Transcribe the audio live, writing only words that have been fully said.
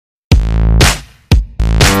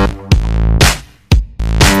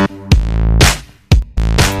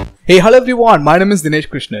Hey, hello everyone, my name is Dinesh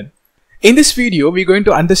Krishnan. In this video, we're going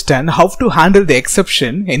to understand how to handle the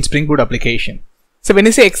exception in Spring Boot application. So when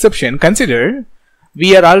I say exception, consider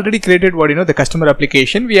we are already created the customer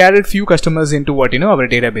application. We added few customers into our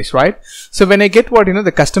database, right? So when I get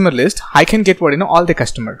the customer list, I can get all the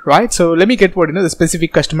customer, right? So let me get the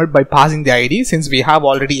specific customer by passing the ID, since we have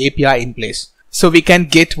already API in place. So we can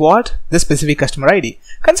get the specific customer ID.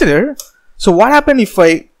 Consider, so what happens if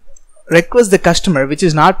I request the customer which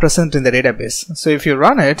is not present in the database? So if you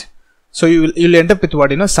run it, so you'll end up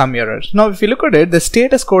with some errors. Now if you look at it, the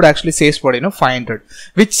status code actually says 500,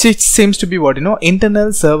 which it seems to be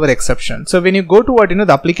internal server exception. So when you go to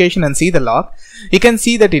the application and see the log, you can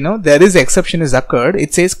see that there is exception is occurred.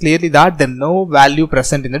 It says clearly that there no value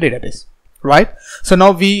present in the database, right? So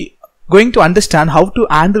now we going to understand how to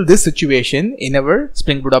handle this situation in our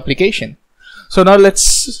Spring Boot application. So now let's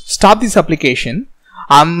stop this application.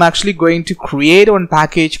 I'm actually going to create one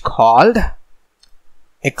package called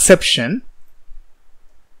exception.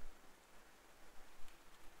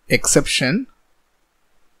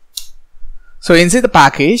 So inside the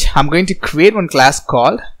package, I'm going to create one class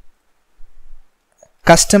called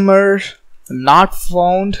customer not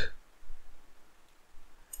found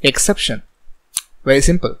exception. Very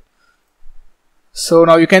simple. So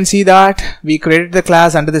now you can see that we created the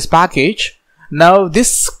class under this package. Now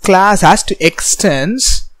this class has to extend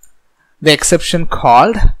the exception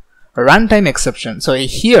called runtime exception. So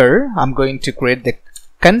here I'm going to create the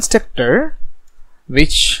constructor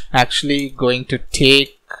which actually going to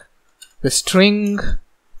take the string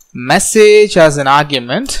message as an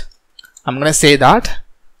argument. I'm going to say that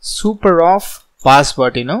super of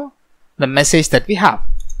password, the message that we have,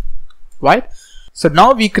 right? So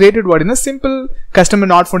now we created simple customer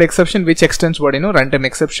not found exception which extends runtime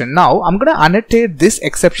exception. Now I'm going to annotate this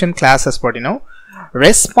exception class as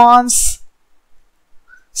response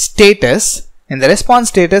status. In the response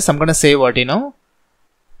status, I'm going to say the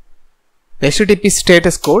HTTP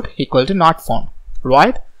status code equal to not found,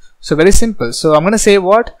 right? So very simple. So I'm going to say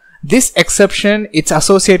this exception, it's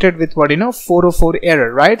associated with 404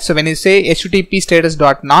 error, right? So when you say HTTP status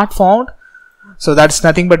dot not found, so that's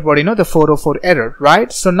nothing but the 404 error,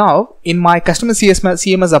 right? So now in my customer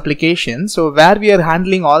CMS application, so where we are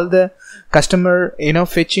handling all the customer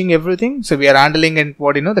fetching everything, so we are handling in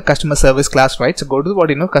the customer service class, right? So go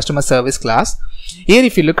to customer service class. Here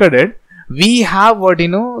if you look at it, we have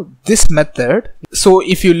this method. So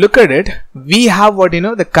if you look at it, we have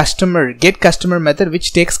the customer get customer method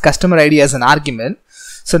which takes customer ID as an argument.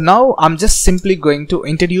 So now I'm just simply going to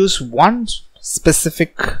introduce one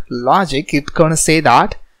specific logic. It's gonna say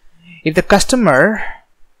that if the customer,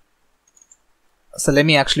 so let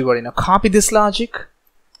me actually copy this logic,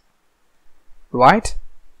 right?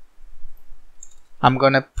 I'm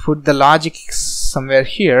gonna put the logic somewhere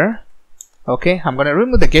here. Okay, I'm gonna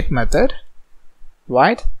remove the get method,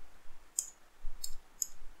 right?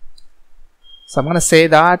 So I'm gonna say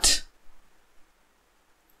that,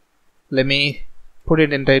 let me put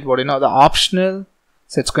it into it the optional.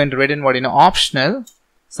 So it's going to read in optional.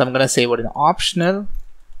 So I'm going to say optional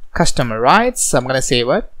customer, right? So I'm going to say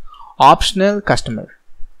optional customer.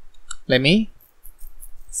 Let me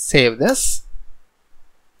save this.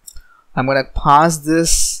 I'm going to pass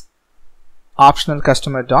this optional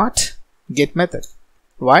customer dot get method,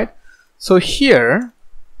 right? So here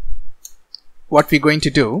what we're going to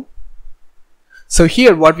do,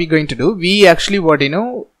 we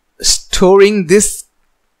actually storing this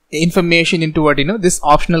information into this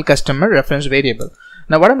optional customer reference variable.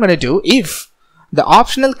 Now what I'm going to do, if the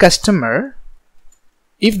optional customer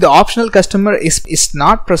is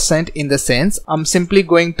not present in the sense, I'm simply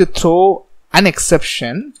going to throw an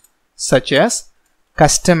exception such as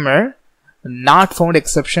customer not found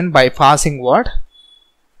exception by passing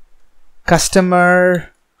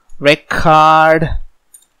customer record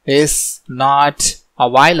is not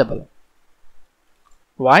available,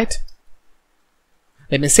 right?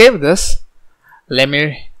 Let me save this. Let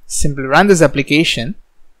me simply run this application.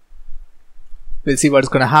 We'll see what's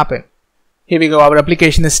going to happen. Here we go. Our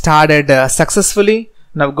application is started successfully.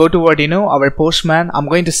 Now go to our Postman. I'm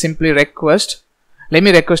going to simply request. Let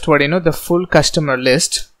me request the full customer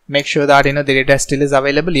list. Make sure that the data still is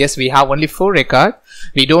available. Yes, we have only 4 records.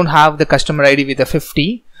 We don't have the customer ID with a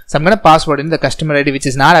 50. So I'm going to pass the customer ID which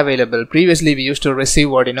is not available. Previously we used to receive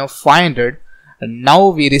 500. And now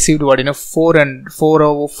we received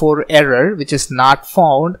 404 error which is not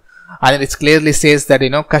found, and it clearly says that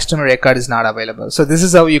customer record is not available. So this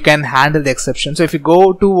is how you can handle the exception. So if you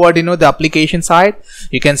go to the application side,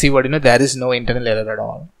 you can see there is no internal error at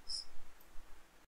all.